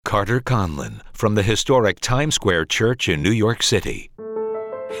Carter Conlon from the historic Times Square Church in New York City.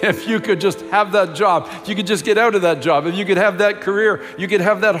 If you could just have that job, if you could just get out of that job, if you could have that career, you could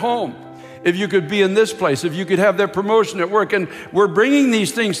have that home, if you could be in this place, if you could have that promotion at work. And we're bringing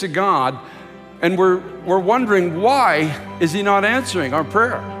these things to God, and we're wondering, why is He not answering our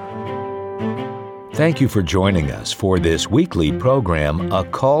prayer? Thank you for joining us for this weekly program, A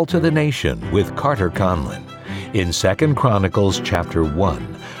Call to the Nation with Carter Conlon. In 2 Chronicles chapter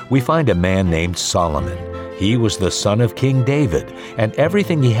 1, we find a man named Solomon. He was the son of King David, and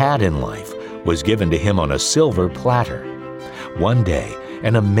everything he had in life was given to him on a silver platter. One day,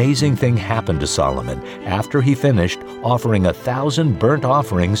 an amazing thing happened to Solomon after he finished offering 1,000 burnt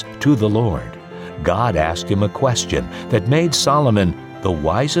offerings to the Lord. God asked him a question that made Solomon the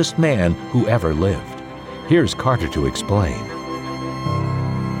wisest man who ever lived. Here's Carter to explain.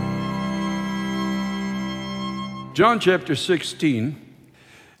 John chapter 16,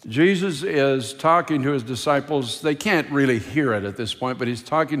 Jesus is talking to His disciples. They can't really hear it at this point, but He's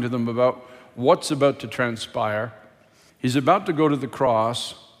talking to them about what's about to transpire. He's about to go to the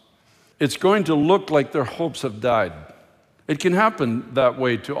cross. It's going to look like their hopes have died. It can happen that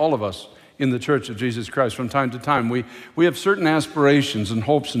way to all of us in the Church of Jesus Christ from time to time. We have certain aspirations and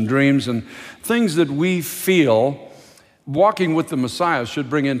hopes and dreams and things that we feel walking with the Messiah should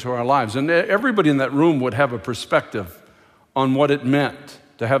bring into our lives. And everybody in that room would have a perspective on what it meant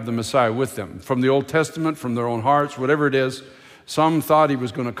to have the Messiah with them. From the Old Testament, from their own hearts, whatever it is. Some thought He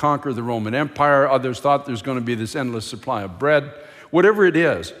was going to conquer the Roman Empire. Others thought there's going to be this endless supply of bread. Whatever it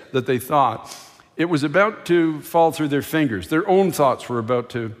is that they thought, it was about to fall through their fingers. Their own thoughts were about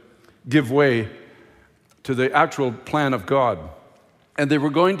to give way to the actual plan of God. And they were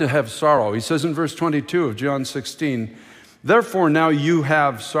going to have sorrow. He says in verse 22 of John 16, "Therefore now you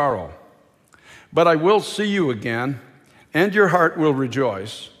have sorrow, but I will see you again, and your heart will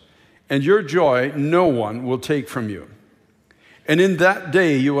rejoice, and your joy no one will take from you. And in that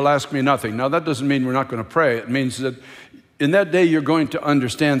day you will ask me nothing." Now that doesn't mean we're not going to pray. It means that in that day you're going to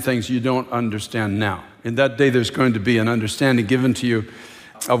understand things you don't understand now. In that day there's going to be an understanding given to you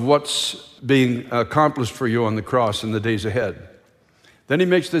of what's being accomplished for you on the cross in the days ahead. Then He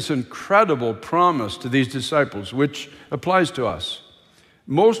makes this incredible promise to these disciples, which applies to us.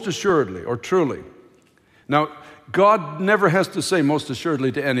 Most assuredly, or truly. Now, God never has to say most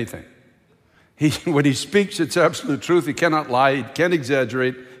assuredly to anything. When He speaks, it's absolute truth. He cannot lie, He can't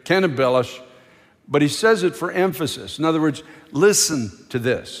exaggerate, can't embellish, but He says it for emphasis. In other words, listen to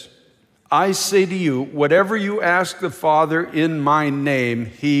this. "I say to you, whatever you ask the Father in my name,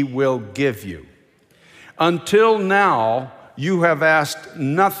 He will give you. Until now, you have asked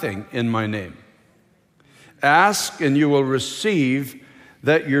nothing in my name. Ask and you will receive,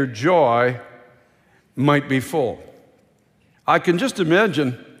 that your joy might be full." I can just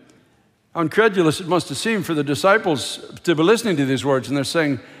imagine how incredulous it must have seemed for the disciples to be listening to these words, and they're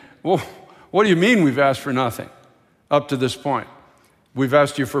saying, "Well, what do you mean we've asked for nothing up to this point? We've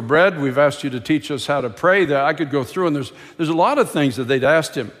asked you for bread. We've asked you to teach us how to pray." That I could go through, and there's a lot of things that they'd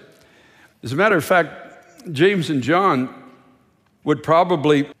asked Him. As a matter of fact, James and John would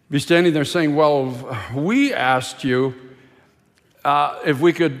probably be standing there saying, "Well, we asked you if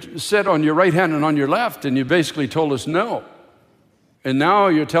we could sit on your right hand and on your left, and you basically told us no. And now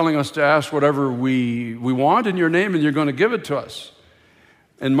you're telling us to ask whatever we want in your name, and you're going to give it to us."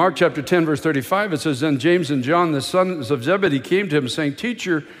 In Mark chapter 10, verse 35, it says, "Then James and John, the sons of Zebedee, came to Him, saying,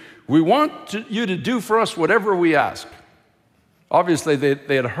 'Teacher, we want you to do for us whatever we ask.'" Obviously,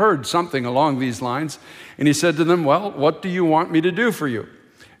 they had heard something along these lines. And He said to them, "Well, what do you want me to do for you?"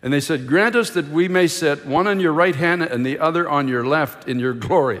 And they said, "Grant us that we may sit one on your right hand and the other on your left in your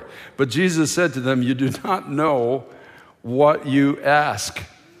glory." But Jesus said to them, "You do not know what you ask."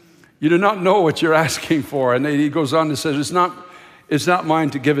 You do not know what you're asking for. And He goes on to say, it's not mine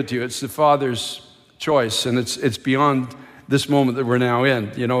to give it to you. It's the Father's choice, and it's beyond this moment that we're now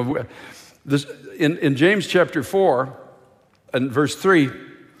in. You know, in James chapter 4 and verse 3,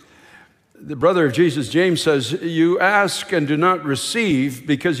 the brother of Jesus, James, says, "You ask and do not receive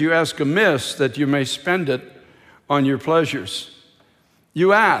because you ask amiss, that you may spend it on your pleasures."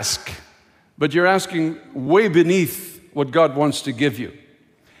 You ask, but you're asking way beneath what God wants to give you.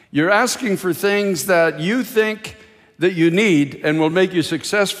 You're asking for things that you think that you need and will make you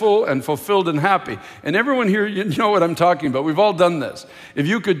successful and fulfilled and happy. And everyone here, you know what I'm talking about. We've all done this. If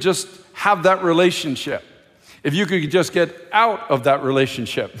you could just have that relationship, if you could just get out of that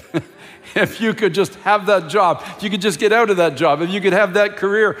relationship, if you could just have that job, if you could just get out of that job, if you could have that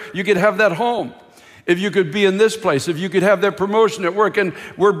career, you could have that home, if you could be in this place, if you could have that promotion at work. And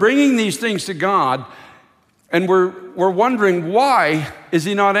we're bringing these things to God, And we're wondering, why is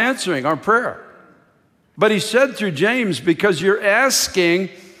he not answering our prayer? But he said through James, because you're asking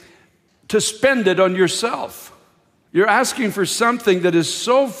to spend it on yourself. You're asking for something that is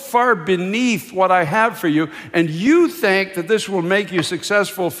so far beneath what I have for you, and you think that this will make you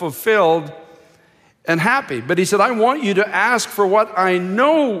successful, fulfilled, and happy. But he said, I want you to ask for what I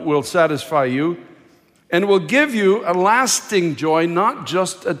know will satisfy you and will give you a lasting joy, not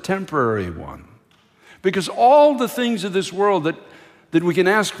just a temporary one. Because all the things of this world that we can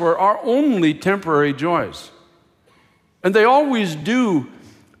ask for are only temporary joys. And they always do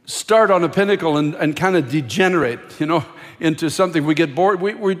start on a pinnacle and kind of degenerate, into something. We get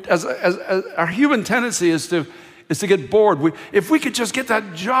bored. As our human tendency is to get bored. If we could just get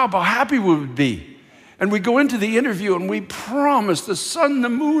that job, how happy we would be. And we go into the interview and we promise the sun, the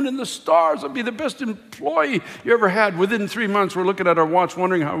moon, and the stars will be the best employee you ever had. Within 3 months, we're looking at our watch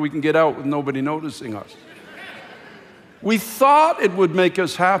wondering how we can get out with nobody noticing us. We thought it would make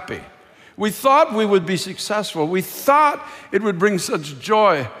us happy. We thought we would be successful. We thought it would bring such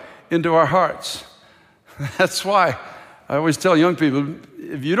joy into our hearts. That's why I always tell young people,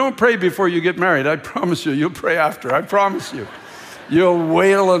 if you don't pray before you get married, I promise you'll pray after. I promise you. You'll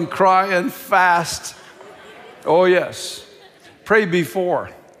wail and cry and fast. Oh, yes. Pray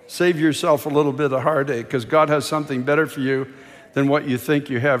before. Save yourself a little bit of heartache, because God has something better for you than what you think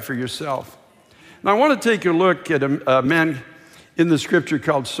you have for yourself. Now, I want to take a look at a man in the scripture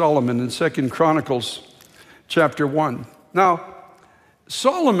called Solomon in 2 Chronicles chapter 1. Now,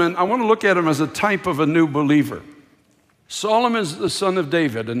 Solomon, I want to look at him as a type of a new believer. Solomon is the son of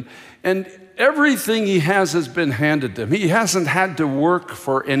David, and everything he has been handed to him. He hasn't had to work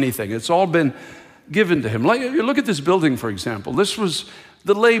for anything. It's all been given to him. Like, you look at this building, for example. This was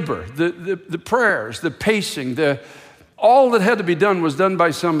the labor, the prayers, the pacing, all that had to be done was done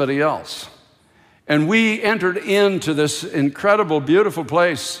by somebody else. And we entered into this incredible, beautiful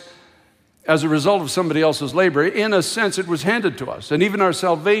place as a result of somebody else's labor. In a sense, it was handed to us. And even our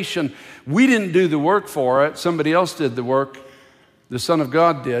salvation, we didn't do the work for it. Somebody else did the work. The Son of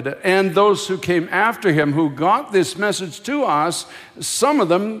God did. And those who came after him, who got this message to us, some of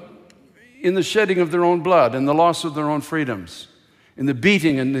them in the shedding of their own blood, in the loss of their own freedoms, in the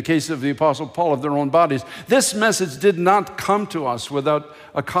beating, in the case of the Apostle Paul, of their own bodies. This message did not come to us without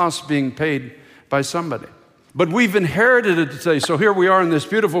a cost being paid by somebody. But we've inherited it today. So here we are in this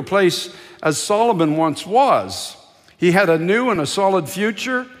beautiful place as Solomon once was. He had a new and a solid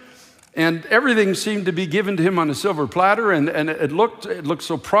future, and everything seemed to be given to him on a silver platter, and it looked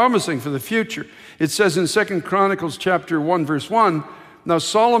so promising for the future. It says in 2 Chronicles chapter 1, verse 1, now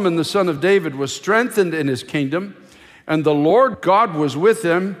Solomon, the son of David, was strengthened in his kingdom, and the Lord God was with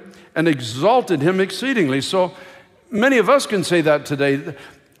him and exalted him exceedingly. So many of us can say that today.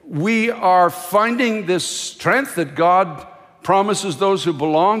 We are finding this strength that God promises those who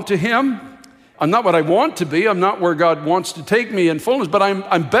belong to him. I'm not what I want to be. I'm not where God wants to take me in fullness, but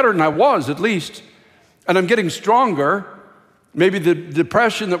I'm better than I was, at least. And I'm getting stronger. Maybe the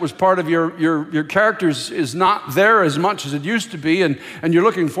depression that was part of your characters is not there as much as it used to be, and you're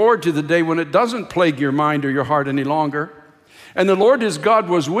looking forward to the day when it doesn't plague your mind or your heart any longer. And the Lord his God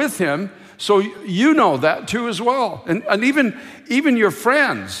was with him, so you know that too as well. And even your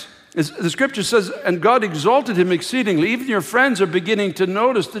friends, the scripture says, and God exalted him exceedingly. Even your friends are beginning to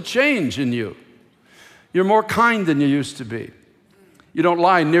notice the change in you. You're more kind than you used to be. You don't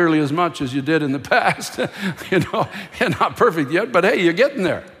lie nearly as much as you did in the past. You're not perfect yet, but hey, you're getting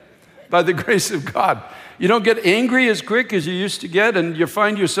there by the grace of God. You don't get angry as quick as you used to get, and you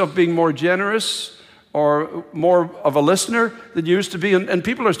find yourself being more generous or more of a listener than you used to be. And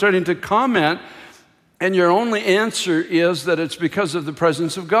people are starting to comment, and your only answer is that it's because of the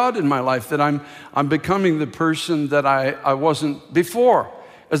presence of God in my life, that I'm becoming the person that I wasn't before.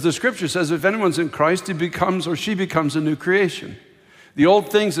 As the scripture says, if anyone's in Christ, he becomes or she becomes a new creation. The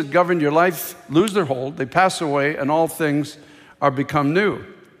old things that governed your life lose their hold, they pass away, and all things are become new.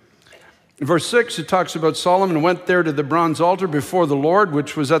 In verse 6, it talks about Solomon went there to the bronze altar before the Lord,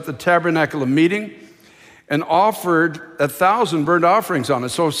 which was at the tabernacle of meeting, and offered 1,000 burnt offerings on it.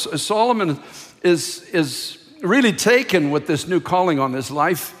 So Solomon is really taken with this new calling on his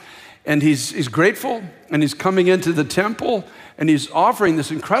life, and he's grateful, and he's coming into the temple, and he's offering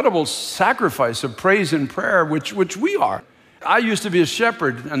this incredible sacrifice of praise and prayer, which we are. I used to be a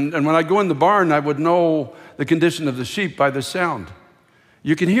shepherd, and when I go in the barn, I would know the condition of the sheep by the sound.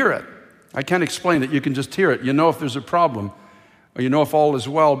 You can hear it. I can't explain it. You can just hear it. You know if there's a problem, or you know if all is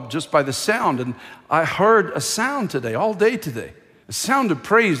well just by the sound. And I heard a sound today, all day today. The sound of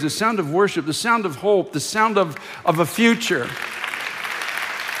praise, the sound of worship, the sound of hope, the sound of a future.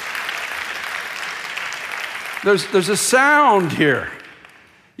 There's a sound here.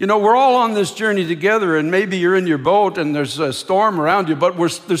 You know, we're all on this journey together, and maybe you're in your boat and there's a storm around you, but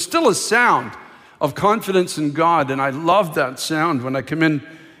there's still a sound of confidence in God, and I love that sound when I come in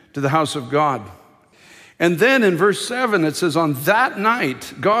to the house of God. And then in verse 7, it says, on that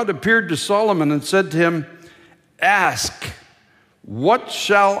night, God appeared to Solomon and said to him, ask, what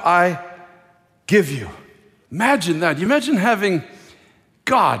shall I give you? Imagine that. You imagine having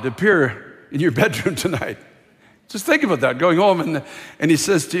God appear in your bedroom tonight. Just think about that, going home and he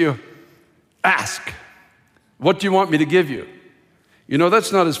says to you, ask, what do you want me to give you? You know,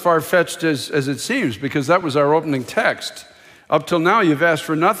 that's not as far-fetched as it seems, because that was our opening text. Up till now, you've asked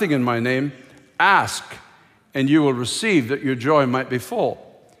for nothing in my name. Ask, and you will receive, that your joy might be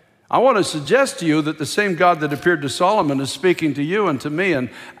full. I want to suggest to you that the same God that appeared to Solomon is speaking to you and to me and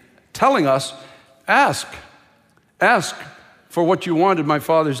telling us, ask for what you want in my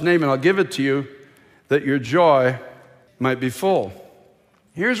Father's name, and I'll give it to you, that your joy might be full.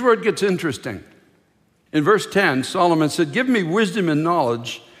 Here's where it gets interesting. In verse 10, Solomon said, give me wisdom and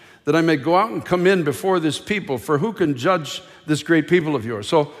knowledge that I may go out and come in before this people, for who can judge this great people of yours?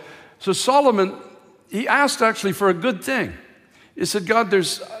 So Solomon, he asked actually for a good thing. He said, God,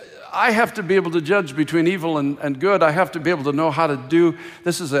 I have to be able to judge between evil and good. I have to be able to know how to do.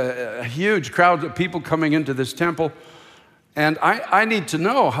 This is a huge crowd of people coming into this temple. And I need to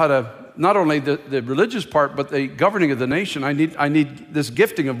know how to, not only the religious part, but the governing of the nation. I need this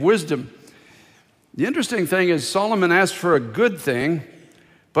gifting of wisdom. The interesting thing is Solomon asked for a good thing,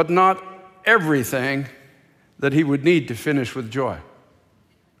 but not everything that he would need to finish with joy.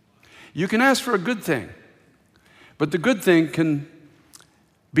 You can ask for a good thing, but the good thing can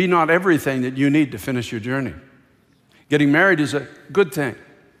be not everything that you need to finish your journey. Getting married is a good thing.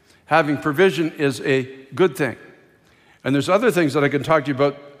 Having provision is a good thing. And there's other things that I can talk to you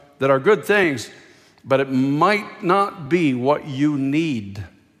about that are good things, but it might not be what you need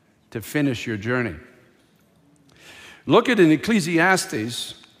to finish your journey. Look at in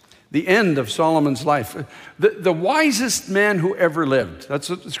Ecclesiastes, the end of Solomon's life. The wisest man who ever lived, that's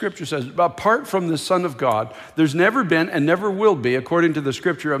what the scripture says, apart from the Son of God, there's never been and never will be, according to the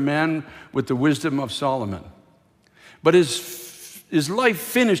scripture, a man with the wisdom of Solomon. But his life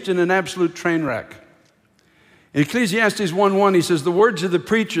finished in an absolute train wreck. In Ecclesiastes 1:1, he says, the words of the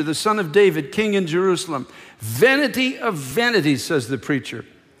preacher, the son of David, king in Jerusalem, vanity of vanities, says the preacher.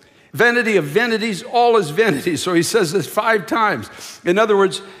 Vanity of vanities, all is vanity. So he says this 5 times. In other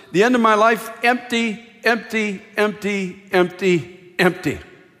words, the end of my life, empty, empty, empty, empty, empty.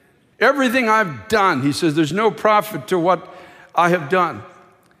 Everything I've done, he says, there's no profit to what I have done.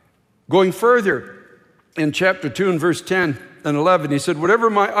 Going further, in chapter 2 and verse 10 and 11, he said, whatever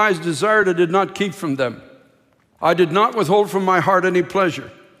my eyes desired, I did not keep from them. I did not withhold from my heart any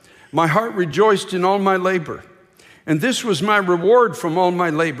pleasure. My heart rejoiced in all my labor. And this was my reward from all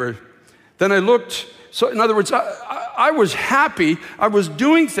my labor. Then I looked, so in other words, I was happy. I was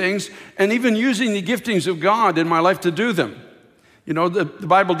doing things and even using the giftings of God in my life to do them. You know, the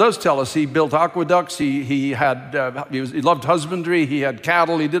Bible does tell us he built aqueducts, he loved husbandry, he had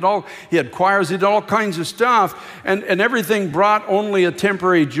cattle, he had choirs, he did all kinds of stuff, and everything brought only a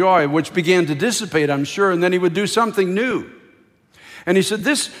temporary joy, which began to dissipate, I'm sure, and then he would do something new. And he said,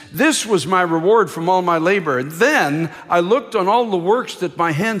 this was my reward from all my labor. And then I looked on all the works that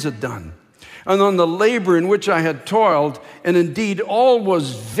my hands had done, and on the labor in which I had toiled, and indeed all was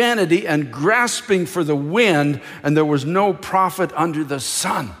vanity and grasping for the wind, and there was no profit under the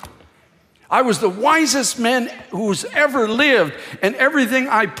sun. I was the wisest man who's ever lived, and everything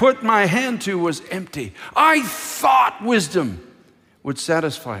I put my hand to was empty. I thought wisdom would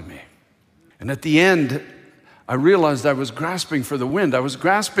satisfy me. And at the end, I realized I was grasping for the wind. I was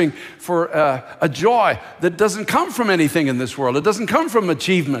grasping for a joy that doesn't come from anything in this world. It doesn't come from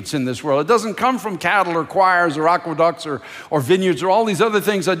achievements in this world. It doesn't come from cattle or choirs or aqueducts or vineyards or all these other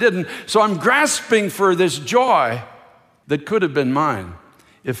things I didn't. So I'm grasping for this joy that could have been mine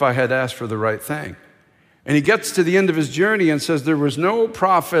if I had asked for the right thing. And he gets to the end of his journey and says, there was no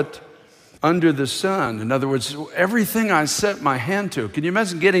profit under the sun. In other words, everything I set my hand to. Can you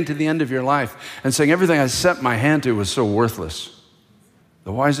imagine getting to the end of your life and saying everything I set my hand to was so worthless?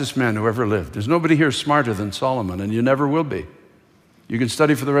 The wisest man who ever lived. There's nobody here smarter than Solomon, and you never will be. You can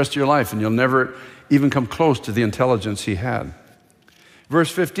study for the rest of your life, and you'll never even come close to the intelligence he had. Verse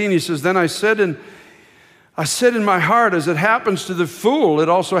 15, he says, then I said in my heart, as it happens to the fool, it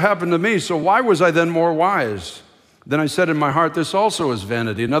also happened to me. So why was I then more wise? Then I said in my heart, this also is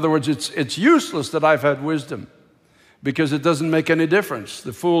vanity. In other words, it's useless that I've had wisdom because it doesn't make any difference.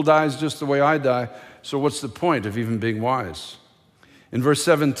 The fool dies just the way I die, so what's the point of even being wise? In verse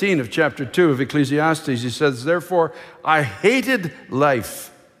 17 of chapter 2 of Ecclesiastes, he says, "Therefore I hated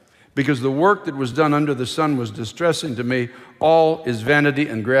life, because the work that was done under the sun was distressing to me. All is vanity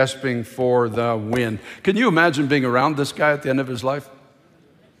and grasping for the wind." Can you imagine being around this guy at the end of his life?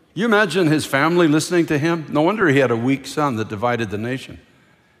 You imagine his family listening to him? No wonder he had a weak son that divided the nation.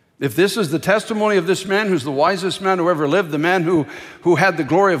 If this is the testimony of this man who's the wisest man who ever lived, the man who had the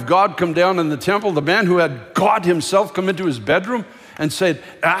glory of God come down in the temple, the man who had God himself come into his bedroom and said,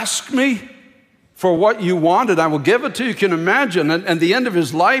 "Ask me for what you want and I will give it to you." You can imagine. And the end of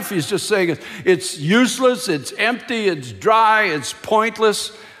his life, he's just saying it's useless, it's empty, it's dry, it's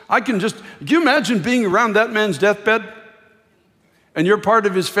pointless. Do you imagine being around that man's deathbed? And you're part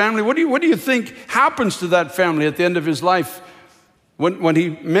of his family? What do you think happens to that family at the end of his life when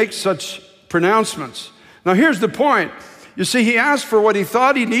he makes such pronouncements? Now here's the point. You see, he asked for what he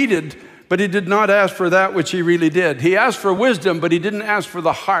thought he needed, but he did not ask for that which he really did. He asked for wisdom, but he didn't ask for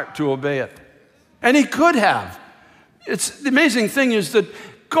the heart to obey it. And he could have. The amazing thing is that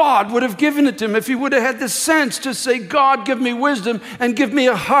God would have given it to him if he would have had the sense to say, "God, give me wisdom and give me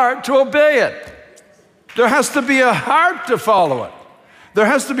a heart to obey it." There has to be a heart to follow it. There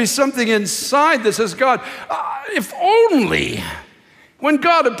has to be something inside that says, "God, if only." When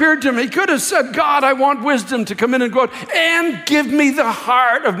God appeared to him, he could have said, "God, I want wisdom to come in and go out and give me the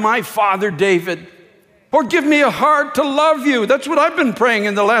heart of my father David. Or give me a heart to love you." That's what I've been praying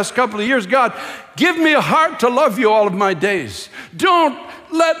in the last couple of years. "God, give me a heart to love you all of my days. Don't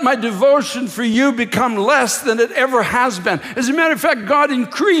let my devotion for you become less than it ever has been. As a matter of fact, God,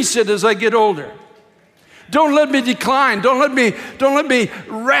 increase it as I get older. Don't let me decline. Don't let me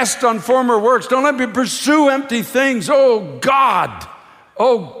rest on former works. Don't let me pursue empty things. Oh God,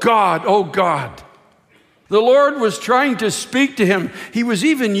 oh God, oh God." The Lord was trying to speak to him. He was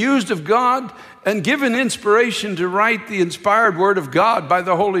even used of God and given inspiration to write the inspired word of God by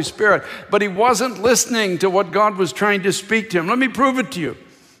the Holy Spirit. But he wasn't listening to what God was trying to speak to him. Let me prove it to you.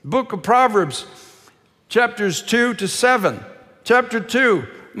 Book of Proverbs, chapters 2 to 7. Chapter 2,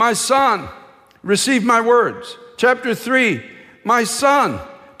 "My son, receive my words." Chapter 3, "My son,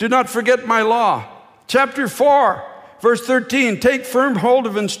 do not forget my law." Chapter 4, verse 13, "Take firm hold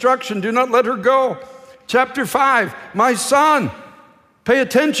of instruction, do not let her go." Chapter 5, "My son, pay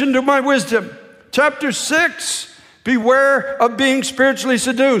attention to my wisdom." Chapter 6, "Beware of being spiritually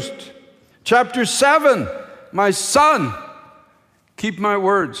seduced." Chapter 7, "My son, keep my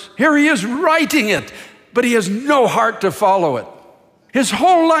words." Here he is writing it, but he has no heart to follow it. His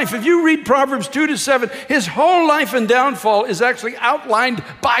whole life, if you read Proverbs 2 to 7, his whole life and downfall is actually outlined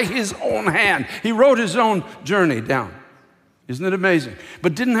by his own hand. He wrote his own journey down. Isn't it amazing?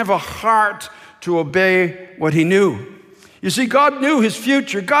 But didn't have a heart to obey what he knew. You see, God knew his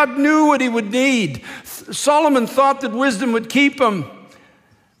future. God knew what he would need. Solomon thought that wisdom would keep him,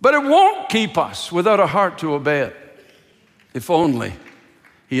 but it won't keep us without a heart to obey it. If only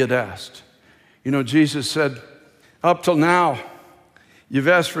he had asked. You know, Jesus said, "Up till now, you've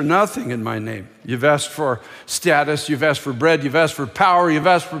asked for nothing in my name. You've asked for status, you've asked for bread, you've asked for power, you've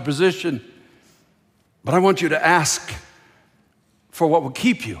asked for position. But I want you to ask for what will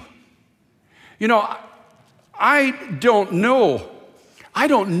keep you." You know, I don't know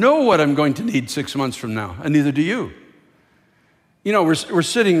what I'm going to need 6 months from now, and neither do you. You know, we're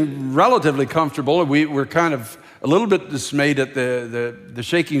sitting relatively comfortable. We're kind of a little bit dismayed at the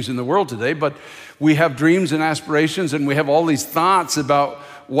shakings in the world today, but we have dreams and aspirations, and we have all these thoughts about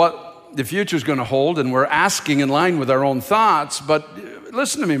what the future is going to hold, and we're asking in line with our own thoughts. But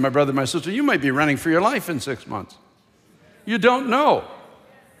listen to me, my brother, my sister, you might be running for your life in 6 months. You don't know.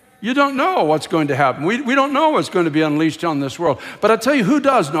 You don't know what's going to happen. We don't know what's going to be unleashed on this world. But I'll tell you who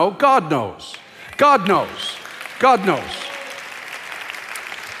does know. God knows. God knows. God knows.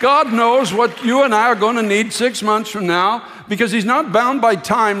 God knows what you and I are going to need 6 months from now, because he's not bound by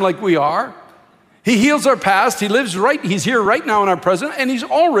time like we are. He heals our past. He's here right now in our present, and he's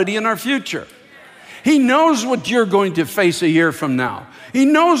already in our future. He knows what you're going to face a year from now. He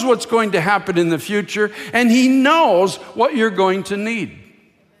knows what's going to happen in the future, and he knows what you're going to need.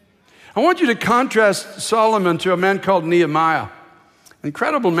 I want you to contrast Solomon to a man called Nehemiah.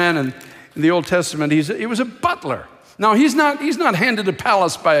 Incredible man in the Old Testament. He was a butler. Now, he's not handed a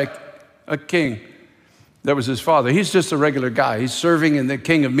palace by a king. That was his father. He's just a regular guy. He's serving in the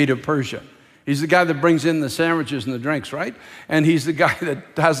king of Medo-Persia. He's the guy that brings in the sandwiches and the drinks, right? And he's the guy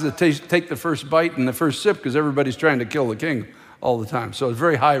that has to take the first bite and the first sip, because everybody's trying to kill the king all the time. So it's a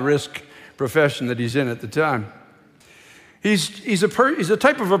very high-risk profession that he's in at the time. He's a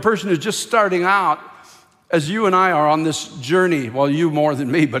type of a person who's just starting out, as you and I are on this journey. Well, you more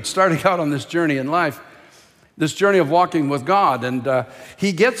than me, but starting out on this journey in life. this journey of walking with God. And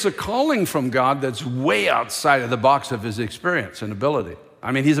he gets a calling from God that's way outside of the box of his experience and ability.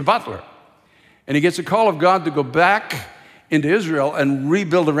 I mean, he's a butler. And he gets a call of God to go back into Israel and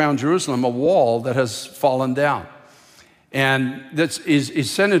rebuild around Jerusalem a wall that has fallen down. And he's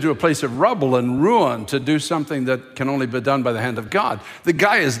sent into a place of rubble and ruin to do something that can only be done by the hand of God. The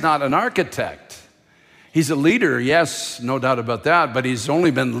guy is not an architect. He's a leader, yes, no doubt about that, but he's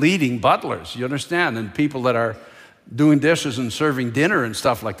only been leading butlers, you understand, and people that are doing dishes and serving dinner and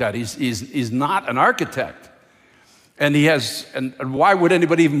stuff like that. He's not an architect. And and why would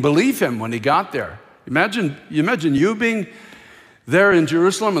anybody even believe him when he got there? Imagine you being there in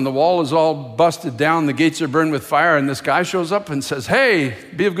Jerusalem and the wall is all busted down, the gates are burned with fire, and this guy shows up and says, "Hey,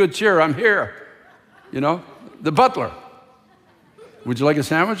 be of good cheer, I'm here." You know, the butler. Would you like a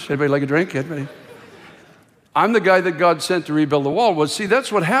sandwich? Anybody like a drink? Anybody? I'm the guy that God sent to rebuild the wall. Well, see,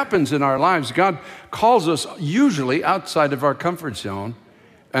 that's what happens in our lives. God calls us usually outside of our comfort zone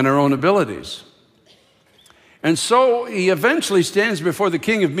and our own abilities. And so he eventually stands before the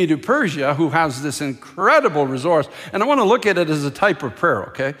king of Medo-Persia, who has this incredible resource. And I want to look at it as a type of prayer,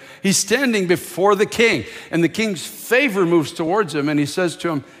 okay? He's standing before the king, and the king's favor moves towards him, and he says to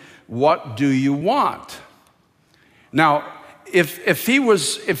him, "What do you want?" Now, if he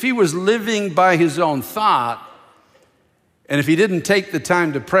was living by his own thought, and if he didn't take the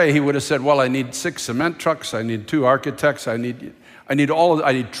time to pray, he would have said, "Well, I need 6 cement trucks, I need 2 architects, I need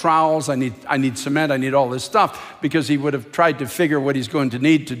trowels, I need cement, I need all this stuff," because he would have tried to figure what he's going to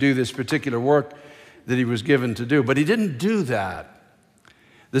need to do this particular work that he was given to do. But he didn't do that.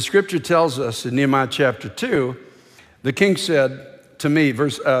 The scripture tells us in Nehemiah chapter 2, the king said to me,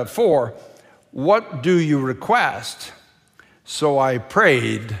 verse 4, "What do you request?" So I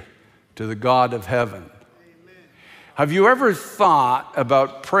prayed to the God of heaven. Amen. Have you ever thought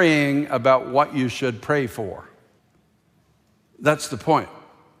about praying about what you should pray for? That's the point.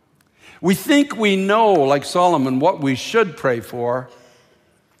 We think we know, like Solomon, what we should pray for,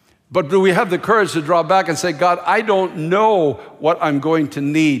 but do we have the courage to draw back and say, "God, I don't know what I'm going to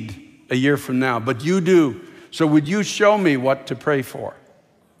need a year from now, but you do. So would you show me what to pray for?"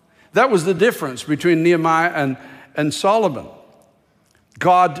 That was the difference between Nehemiah and Solomon.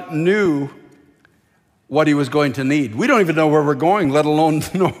 God knew what he was going to need. We don't even know where we're going, let alone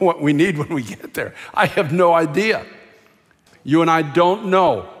know what we need when we get there. I have no idea. You and I don't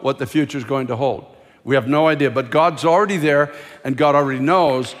know what the future is going to hold. We have no idea, but God's already there, and God already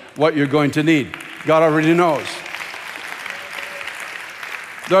knows what you're going to need. God already knows.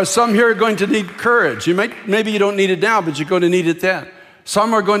 There are some here who are going to need courage. Maybe you don't need it now, but you're going to need it then.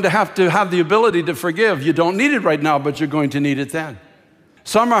 Some are going to have the ability to forgive. You don't need it right now, but you're going to need it then.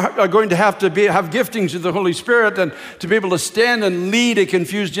 Some are going to have giftings of the Holy Spirit and to be able to stand and lead a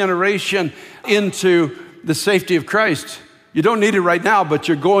confused generation into the safety of Christ. You don't need it right now, but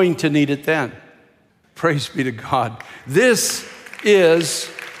you're going to need it then. Praise be to God. This is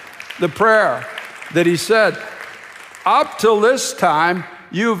the prayer that he said, "Up till this time,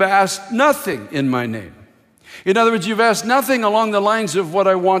 you've asked nothing in my name." In other words, you've asked nothing along the lines of what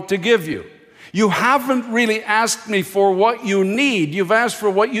I want to give you. You haven't really asked me for what you need. You've asked for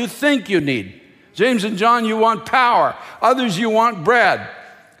what you think you need. James and John, you want power. Others, you want bread.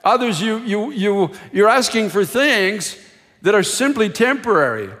 Others, you're asking for things that are simply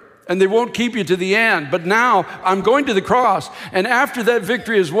temporary, and they won't keep you to the end. But now I'm going to the cross, and after that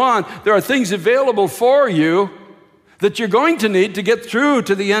victory is won, there are things available for you that you're going to need to get through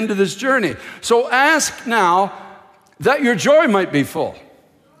to the end of this journey. So ask now that your joy might be full.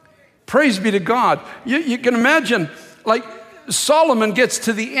 Praise be to God. You can imagine, like Solomon gets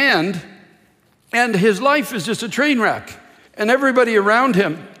to the end, and his life is just a train wreck. And everybody around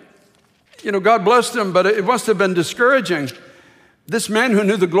him, God blessed him, but it must have been discouraging. This man who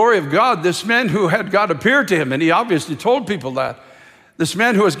knew the glory of God, this man who had God appear to him, and he obviously told people that, this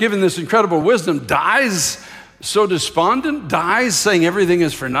man who was given this incredible wisdom dies so despondent, dies saying everything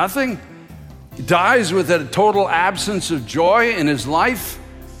is for nothing, dies with a total absence of joy in his life.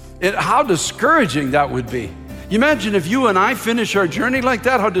 How discouraging that would be. You imagine if you and I finish our journey like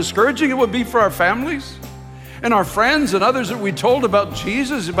that, how discouraging it would be for our families and our friends and others that we told about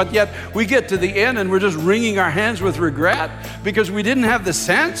Jesus, but yet we get to the end and we're just wringing our hands with regret because we didn't have the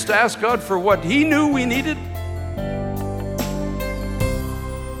sense to ask God for what he knew we needed.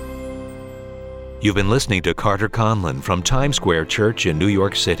 You've been listening to Carter Conlon from Times Square Church in New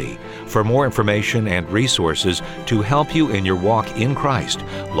York City. For more information and resources to help you in your walk in Christ,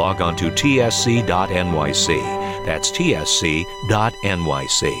 log on to tsc.nyc. That's tsc.nyc.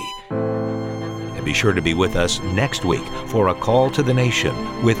 And be sure to be with us next week for A Call to the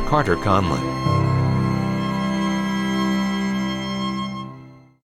Nation with Carter Conlon.